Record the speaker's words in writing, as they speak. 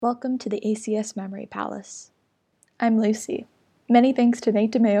Welcome to the ACS Memory Palace. I'm Lucie. Many thanks to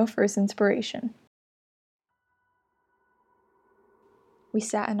Nate DeMeo for his inspiration. We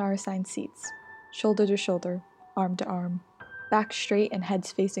sat in our assigned seats, shoulder to shoulder, arm to arm, backs straight and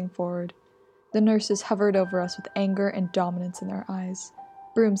heads facing forward. The nurses hovered over us with anger and dominance in their eyes,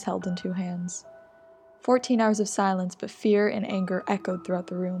 brooms held in two hands. 14 hours of silence, but fear and anger echoed throughout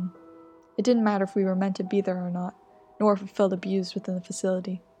the room. It didn't matter if we were meant to be there or not, nor if we felt abused within the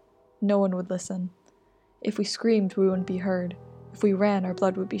facility. No one would listen. If we screamed, we wouldn't be heard. If we ran, our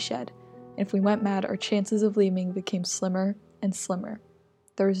blood would be shed. And if we went mad, our chances of leaving became slimmer and slimmer.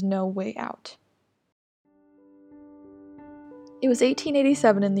 There was no way out. It was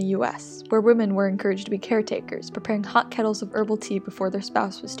 1887 in the US, where women were encouraged to be caretakers, preparing hot kettles of herbal tea before their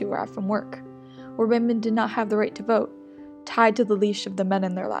spouse was to arrive from work. Where women did not have the right to vote, tied to the leash of the men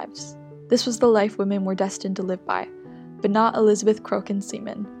in their lives. This was the life women were destined to live by, but not Elizabeth Crokin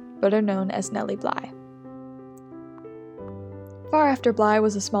Seaman, better known as Nellie Bly. Far after Bly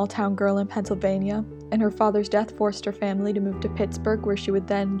was a small-town girl in Pennsylvania, and her father's death forced her family to move to Pittsburgh, where she would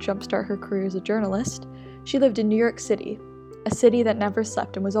then jumpstart her career as a journalist, she lived in New York City, a city that never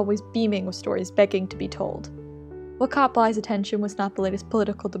slept and was always beaming with stories begging to be told. What caught Bly's attention was not the latest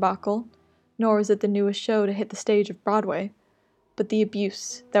political debacle, nor was it the newest show to hit the stage of Broadway, but the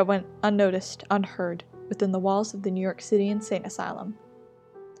abuse that went unnoticed, unheard, within the walls of the New York City Insane Asylum.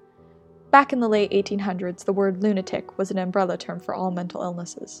 Back in the late 1800s, the word lunatic was an umbrella term for all mental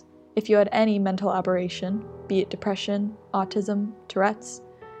illnesses. If you had any mental aberration, be it depression, autism, Tourette's,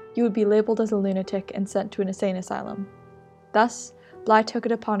 you would be labeled as a lunatic and sent to an insane asylum. Thus, Bly took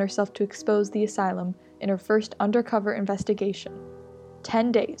it upon herself to expose the asylum in her first undercover investigation.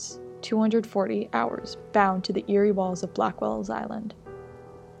 10 days, 240 hours, bound to the eerie walls of Blackwell's Island.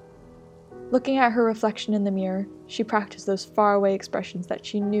 Looking at her reflection in the mirror, she practiced those faraway expressions that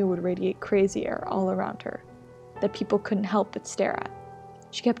she knew would radiate crazy air all around her, that people couldn't help but stare at.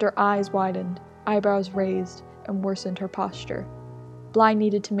 She kept her eyes widened, eyebrows raised, and worsened her posture. Bly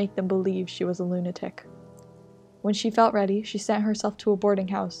needed to make them believe she was a lunatic. When she felt ready, she sent herself to a boarding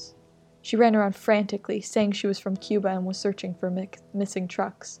house. She ran around frantically, saying she was from Cuba and was searching for missing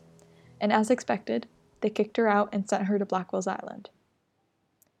trucks. And as expected, they kicked her out and sent her to Blackwell's Island.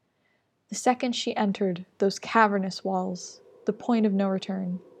 The second she entered those cavernous walls, the point of no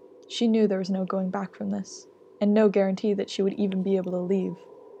return, she knew there was no going back from this, and no guarantee that she would even be able to leave.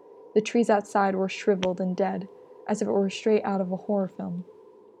 The trees outside were shriveled and dead, as if it were straight out of a horror film.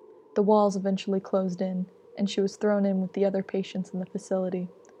 The walls eventually closed in, and she was thrown in with the other patients in the facility.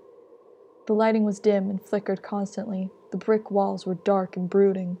 The lighting was dim and flickered constantly. The brick walls were dark and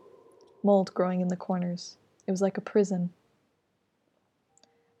brooding, mold growing in the corners. It was like a prison.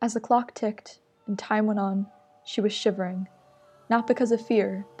 As the clock ticked and time went on, she was shivering, not because of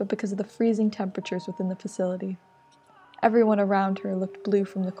fear, but because of the freezing temperatures within the facility. Everyone around her looked blue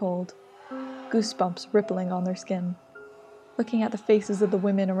from the cold, goosebumps rippling on their skin. Looking at the faces of the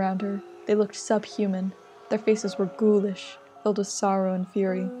women around her, they looked subhuman. Their faces were ghoulish, filled with sorrow and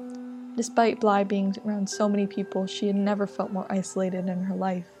fury. Despite Bly being around so many people, she had never felt more isolated in her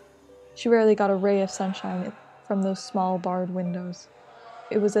life. She rarely got a ray of sunshine from those small barred windows.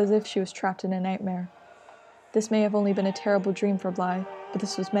 It was as if she was trapped in a nightmare. This may have only been a terrible dream for Bly, but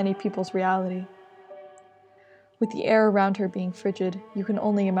this was many people's reality. With the air around her being frigid, you can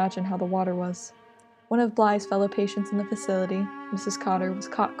only imagine how the water was. One of Bly's fellow patients in the facility, Mrs. Cotter, was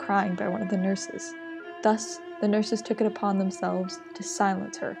caught crying by one of the nurses. Thus, the nurses took it upon themselves to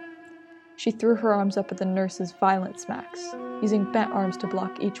silence her. She threw her arms up at the nurses' violent smacks, using bent arms to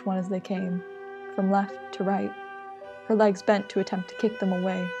block each one as they came, from left to right. Her legs bent to attempt to kick them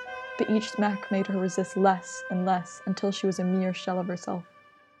away, but each smack made her resist less and less until she was a mere shell of herself.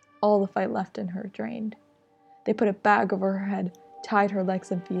 All the fight left in her drained. They put a bag over her head, tied her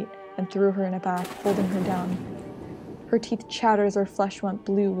legs and feet, and threw her in a bath, holding her down. Her teeth chattered as her flesh went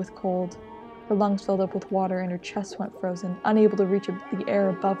blue with cold. Her lungs filled up with water and her chest went frozen, unable to reach the air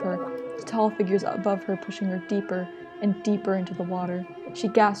above her, the tall figures above her pushing her deeper and deeper into the water. She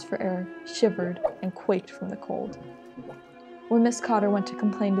gasped for air, shivered, and quaked from the cold. When Miss Cotter went to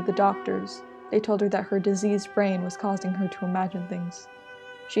complain to the doctors, they told her that her diseased brain was causing her to imagine things.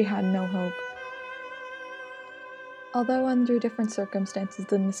 She had no hope. Although under different circumstances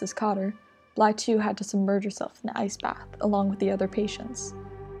than Mrs. Cotter, Bly too had to submerge herself in an ice bath, along with the other patients.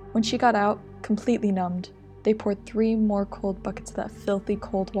 When she got out, completely numbed, they poured 3 more cold buckets of that filthy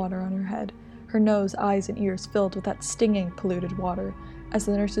cold water on her head, her nose, eyes, and ears filled with that stinging, polluted water, as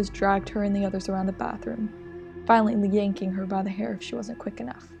the nurses dragged her and the others around the bathroom, violently yanking her by the hair if she wasn't quick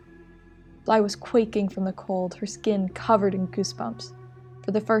enough. Bly was quaking from the cold, her skin covered in goosebumps.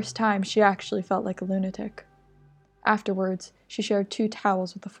 For the first time, she actually felt like a lunatic. Afterwards, she shared 2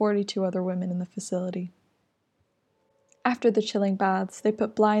 towels with the 42 other women in the facility. After the chilling baths, they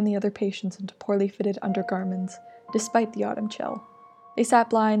put Bly and the other patients into poorly fitted undergarments, despite the autumn chill. They sat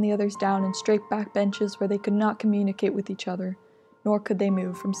Bly and the others down in straight back benches where they could not communicate with each other, nor could they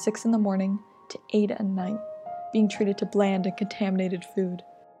move from 6 in the morning to 8 at night, being treated to bland and contaminated food.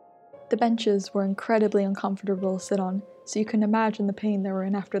 The benches were incredibly uncomfortable to sit on, so you can imagine the pain they were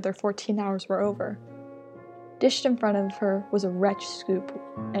in after their 14 hours were over. Dished in front of her was a wretched scoop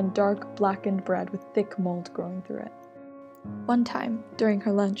and dark, blackened bread with thick mold growing through it. One time, during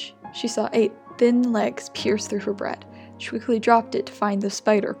her lunch, she saw 8 thin legs pierce through her bread. She quickly dropped it to find the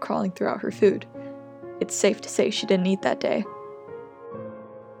spider crawling throughout her food. It's safe to say she didn't eat that day.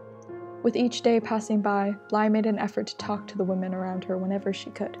 With each day passing by, Bly made an effort to talk to the women around her whenever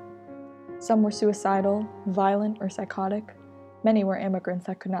she could. Some were suicidal, violent, or psychotic. Many were immigrants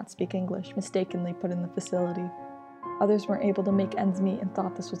that could not speak English, mistakenly put in the facility. Others weren't able to make ends meet and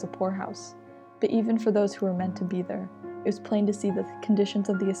thought this was a poorhouse. But even for those who were meant to be there, it was plain to see that the conditions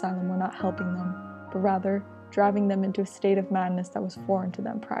of the asylum were not helping them, but rather driving them into a state of madness that was foreign to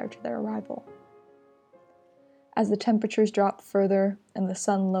them prior to their arrival. As the temperatures dropped further and the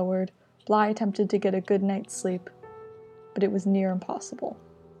sun lowered, Bly attempted to get a good night's sleep, but it was near impossible.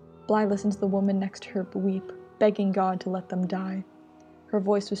 Bly listened to the woman next to her weep, begging God to let them die. Her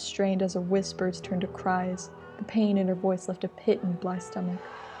voice was strained as her whispers turned to cries. The pain in her voice left a pit in Bly's stomach.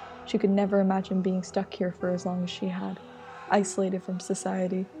 She could never imagine being stuck here for as long as she had, isolated from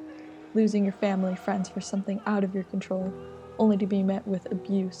society, losing your family, friends for something out of your control, only to be met with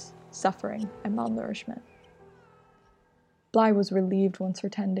abuse, suffering, and malnourishment. Bly was relieved once her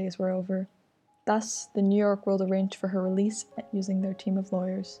 10 days were over. Thus, the New York World arranged for her release using their team of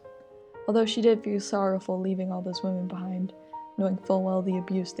lawyers. Although she did feel sorrowful leaving all those women behind, knowing full well the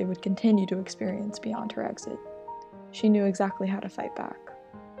abuse they would continue to experience beyond her exit. She knew exactly how to fight back.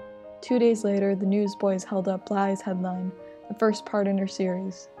 2 days later, the newsboys held up Bly's headline, the first part in her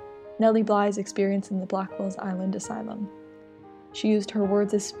series, Nellie Bly's Experience in the Blackwell's Island Asylum. She used her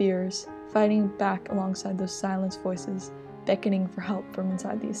words as spears, fighting back alongside those silenced voices, beckoning for help from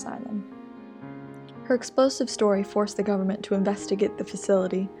inside the asylum. Her explosive story forced the government to investigate the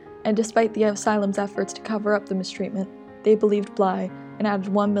facility, and despite the asylum's efforts to cover up the mistreatment, they believed Bly and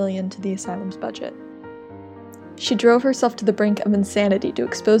added $1 million to the asylum's budget. She drove herself to the brink of insanity to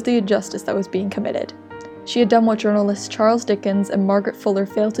expose the injustice that was being committed. She had done what journalists Charles Dickens and Margaret Fuller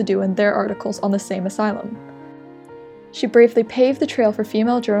failed to do in their articles on the same asylum. She bravely paved the trail for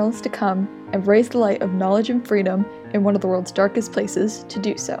female journalists to come and raise the light of knowledge and freedom in one of the world's darkest places to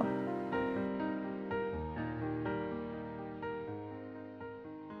do so.